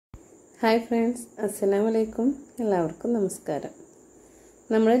Hi friends, അസ്സലാമു അലൈക്കും. എല്ലാവർക്കും നമസ്കാരം.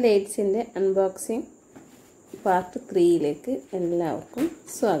 നമ്മുടെ ലൈറ്റ്സിൻ്റെ അൺബോക്സിങ് പാർട്ട് 3യിലേക്ക് എല്ലാവർക്കും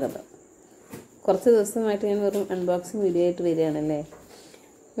സ്വാഗതം. കുറച്ച് ദിവസമായിട്ട് ഞാൻ വെറും അൺബോക്സിങ് വീഡിയോ ആയിട്ട് വരികയാണല്ലേ.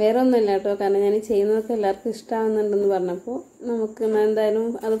 വേറെ ഒന്നുമില്ല കേട്ടോ, കാരണം ഞാൻ ചെയ്യുന്നതൊക്കെ എല്ലാവർക്കും ഇഷ്ടമാകുന്നുണ്ടെന്ന് പറഞ്ഞപ്പോൾ നമുക്ക് എന്തായാലും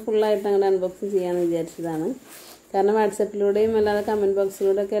അത് ഫുള്ളായിട്ട് അങ്ങോട്ട് അൺബോക്സിങ് ചെയ്യാമെന്ന് വിചാരിച്ചതാണ്. കാരണം വാട്സപ്പിലൂടെയും അല്ലാതെ കമൻറ്റ്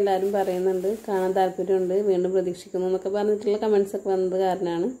ബോക്സിലൂടെയൊക്കെ എല്ലാവരും പറയുന്നുണ്ട്, കാണാൻ താല്പര്യമുണ്ട്, വീണ്ടും പ്രതീക്ഷിക്കുന്നു എന്നൊക്കെ പറഞ്ഞിട്ടുള്ള കമൻസൊക്കെ വന്നത്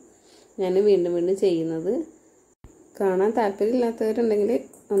കാരണമാണ് ഞാൻ വീണ്ടും ചെയ്യുന്നത്. കാണാൻ താല്പര്യമില്ലാത്തവരുണ്ടെങ്കിൽ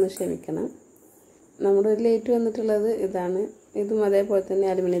ഒന്ന് ക്ഷമിക്കണം. നമ്മുടെ ഒരു ലൈറ്റ് വന്നിട്ടുള്ളത് ഇതാണ്. ഇതും അതേപോലെ തന്നെ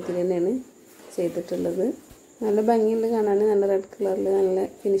അലുമിനിയത്തിൽ തന്നെയാണ് ചെയ്തിട്ടുള്ളത്. നല്ല ഭംഗിയുണ്ട് കാണാൻ, നല്ല റെഡ് കളറിൽ നല്ല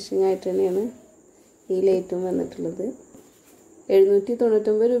ഫിനിഷിംഗ് ആയിട്ട് തന്നെയാണ് ഈ ലൈറ്റും വന്നിട്ടുള്ളത്.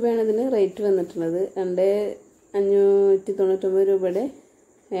 799 രൂപയാണ് ഇതിന് റേറ്റ് വന്നിട്ടുള്ളത്. 599 രൂപയുടെ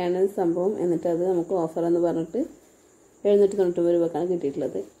ആണ് സംഭവം. എന്നിട്ട് അത് നമുക്ക് ഓഫർ എന്ന് പറഞ്ഞിട്ട് 799 രൂപക്കാണ്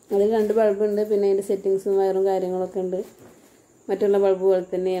കിട്ടിയിട്ടുള്ളത്. അതിൽ 2 ബൾബുണ്ട്, പിന്നെ അതിൻ്റെ സെറ്റിങ്സും വയറും കാര്യങ്ങളൊക്കെ ഉണ്ട്. മറ്റുള്ള ബൾബ് പോലെ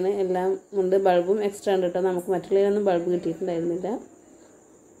തന്നെയാണ്, എല്ലാം ഉണ്ട്. ബൾബും എക്സ്ട്രാ ഉണ്ട് കേട്ടോ, നമുക്ക് മറ്റുള്ളതിലൊന്നും ബൾബ് കിട്ടിയിട്ടുണ്ടായിരുന്നില്ല.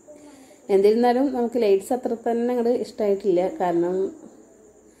 എന്നിരുന്നാലും നമുക്ക് ലൈറ്റ്സ് അത്ര തന്നെ അങ്ങോട്ട് ഇഷ്ടമായിട്ടില്ല. കാരണം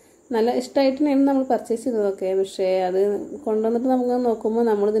നല്ല ഇഷ്ടമായിട്ടാണ് നമ്മൾ പർച്ചേസ് ചെയ്തതൊക്കെ. പക്ഷേ അത് കൊണ്ടുവന്നിട്ട് നമുക്ക് നോക്കുമ്പോൾ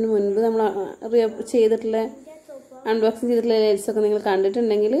നമ്മളിതിന് മുൻപ് നമ്മൾ ചെയ്തിട്ടുള്ള അൺബോക്സിങ് ചെയ്തിട്ടുള്ള ലൈറ്റ്സൊക്കെ നിങ്ങൾ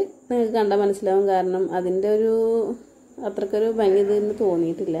കണ്ടിട്ടുണ്ടെങ്കിൽ നിങ്ങൾക്ക് കണ്ടാൽ മനസ്സിലാവും. കാരണം അതിൻ്റെ ഒരു അത്രക്കൊരു ഭംഗി ഇതിന്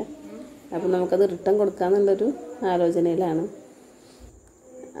തോന്നിയിട്ടില്ല. അപ്പം നമുക്കത് റിട്ടേൺ കൊടുക്കാമെന്നുള്ളൊരു ആലോചനയിലാണ്.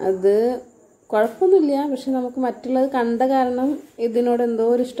 അത് കുഴപ്പമൊന്നുമില്ല, പക്ഷെ നമുക്ക് മറ്റുള്ളത് കണ്ട കാരണം ഇതിനോട് എന്തോ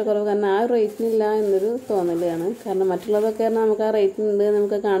ഒരു ഇഷ്ടക്കുറവ്. കാരണം ആ റേറ്റിനില്ല എന്നൊരു തോന്നലാണ്. കാരണം മറ്റുള്ളതൊക്കെ പറഞ്ഞാൽ നമുക്ക് ആ റേറ്റിനുണ്ട്,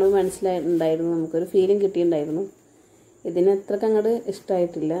 നമുക്ക് കാണുമ്പോൾ മനസ്സിലായിട്ടുണ്ടായിരുന്നു, നമുക്കൊരു ഫീലിംഗ് കിട്ടിയിട്ടുണ്ടായിരുന്നു. ഇതിന് അത്രയ്ക്ക് അങ്ങോട്ട്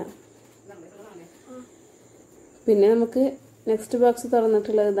ഇഷ്ടമായിട്ടില്ല. പിന്നെ നമുക്ക് നെക്സ്റ്റ് ബോക്സ്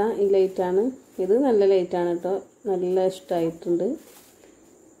തുറന്നിട്ടുള്ളത് ഇതാ, ഈ ലൈറ്റാണ്. ഇത് നല്ല ലൈറ്റാണ് കേട്ടോ, നല്ല ഇഷ്ടമായിട്ടുണ്ട്.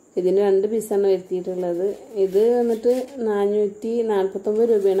 ഇതിന് 2 പീസാണ് വരുത്തിയിട്ടുള്ളത്. ഇത് വന്നിട്ട് 449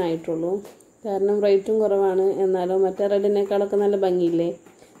 രൂപയാണ് ആയിട്ടുള്ളൂ. കാരണം റേറ്റും കുറവാണ്. എന്നാലും മറ്റേ റെഡിനേക്കാളൊക്കെ നല്ല ഭംഗിയില്ലേ?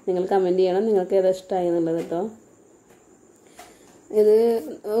 നിങ്ങൾ കമൻറ്റ് ചെയ്യണം നിങ്ങൾക്ക് ഏതാ ഇഷ്ടമായി എന്നുള്ളത് കേട്ടോ. ഇത്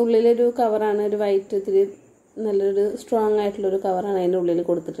ഉള്ളിലൊരു കവറാണ്, ഒരു വൈറ്റ് ഇത്തിരി നല്ലൊരു സ്ട്രോങ് ആയിട്ടുള്ളൊരു കവറാണ് അതിൻ്റെ ഉള്ളിൽ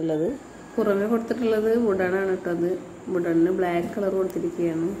കൊടുത്തിട്ടുള്ളത്. പുറമെ കൊടുത്തിട്ടുള്ളത് വുഡനാണ് കേട്ടോ. അത് വുഡനിന് ബ്ലാക്ക് കളർ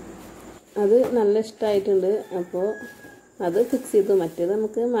കൊടുത്തിരിക്കുകയാണ്. അത് നല്ല ഇഷ്ടമായിട്ടുണ്ട്. അപ്പോൾ അത് ഫിക്സ് ചെയ്തു. മറ്റേത്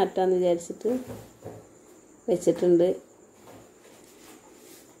നമുക്ക് മാറ്റാമെന്ന് വിചാരിച്ചിട്ട് വെച്ചിട്ടുണ്ട്.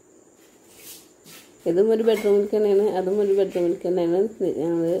 ഇതും ഒരു ബെഡ്റൂമിലേക്ക് തന്നെയാണ്, അതും ഒരു ബെഡ്റൂമിലേക്ക് തന്നെയാണ്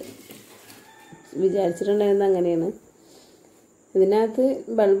ഞങ്ങൾ വിചാരിച്ചിട്ടുണ്ടായിരുന്നത്. അങ്ങനെയാണ്. ഇതിനകത്ത്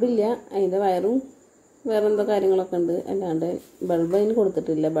ബൾബില്ല, അതിൻ്റെ വയറും വേറെ എന്തോ കാര്യങ്ങളൊക്കെ ഉണ്ട്. അല്ലാണ്ട് ബൾബ് അതിന്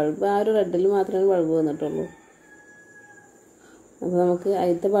കൊടുത്തിട്ടില്ല. ബൾബ് ആ ഒരു റെഡിൽ മാത്രമേ ബൾബ് വന്നിട്ടുള്ളൂ. അപ്പോൾ നമുക്ക്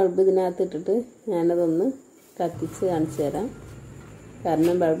അതിലത്തെ ബൾബ് ഇതിനകത്ത് ഇട്ടിട്ട് ഞാനതൊന്ന് കത്തിച്ച് കാണിച്ചു തരാം.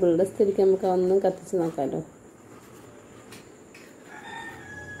 കാരണം ബൾബുള്ള സ്ഥിതിക്ക് നമുക്ക് അതൊന്ന് കത്തിച്ച് നോക്കാമല്ലോ.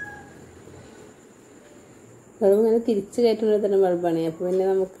 ബൾബ് ഇങ്ങനെ തിരിച്ച് കയറ്റുന്ന തരം ബൾബാണ്. അപ്പോൾ പിന്നെ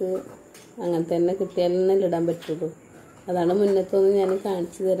നമുക്ക് അങ്ങനെ തന്നെ കിട്ടിയാൽ തന്നെ ഇടാൻ പറ്റുള്ളൂ. അതാണ് മുന്നത്തൊന്നും ഞാൻ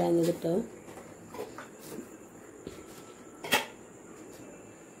കാണിച്ചു തരാഞ്ഞത് കേട്ടോ.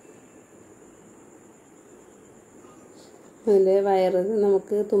 അതിൻ്റെ വയറ്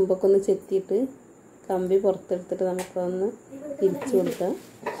നമുക്ക് തുമ്പൊക്കെ ഒന്ന് ചെത്തിയിട്ട് കമ്പി പുറത്തെടുത്തിട്ട് നമുക്കൊന്ന് തിരിച്ചു കൊടുക്കാം.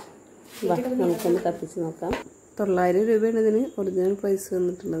 നമുക്കൊന്ന് കത്തിച്ച് നോക്കാം. 900 രൂപയാണ് ഇതിന് ഒറിജിനൽ പ്രൈസ്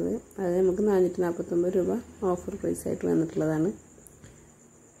വന്നിട്ടുള്ളത്. അത് നമുക്ക് 449 രൂപ ഓഫർ പ്രൈസായിട്ട് വന്നിട്ടുള്ളതാണ്.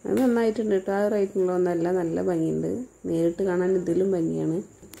 അത് നന്നായിട്ടുണ്ട് കേട്ടോ. ആ റേറ്റിനുള്ളതൊന്നല്ല, നല്ല ഭംഗിയുണ്ട്. നേരിട്ട് കാണാൻ ഇതിലും ഭംഗിയാണ്.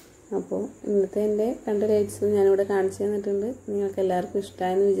 അപ്പോൾ ഇന്നത്തെ എൻ്റെ 2 ലൈറ്റ്സും ഞാനിവിടെ കാണിച്ചു തന്നിട്ടുണ്ട്. നിങ്ങൾക്ക് എല്ലാവർക്കും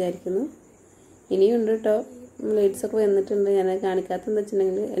ഇഷ്ടമായെന്ന് വിചാരിക്കുന്നു. ഇനിയുണ്ട് കേട്ടോ, ലൈറ്റ്സൊക്കെ വന്നിട്ടുണ്ട്. ഞാൻ കാണിക്കാത്തതെന്ന്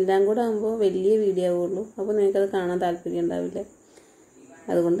വെച്ചിട്ടുണ്ടെങ്കിൽ എല്ലാം കൂടെ ആകുമ്പോൾ വലിയ വീഡിയോ ആവുള്ളൂ. അപ്പോൾ നിങ്ങൾക്കത് കാണാൻ താല്പര്യം ഉണ്ടാവില്ല.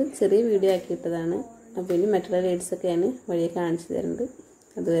 അതുകൊണ്ട് ചെറിയ വീഡിയോ ആക്കിയിട്ടതാണ്. അപ്പോൾ ഇനി മറ്റുള്ള ലൈറ്റ്സൊക്കെ ഞാൻ വഴിയെ കാണിച്ചു തരുന്നുണ്ട്.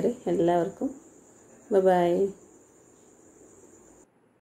 അതുവരെ എല്ലാവർക്കും ബൈ.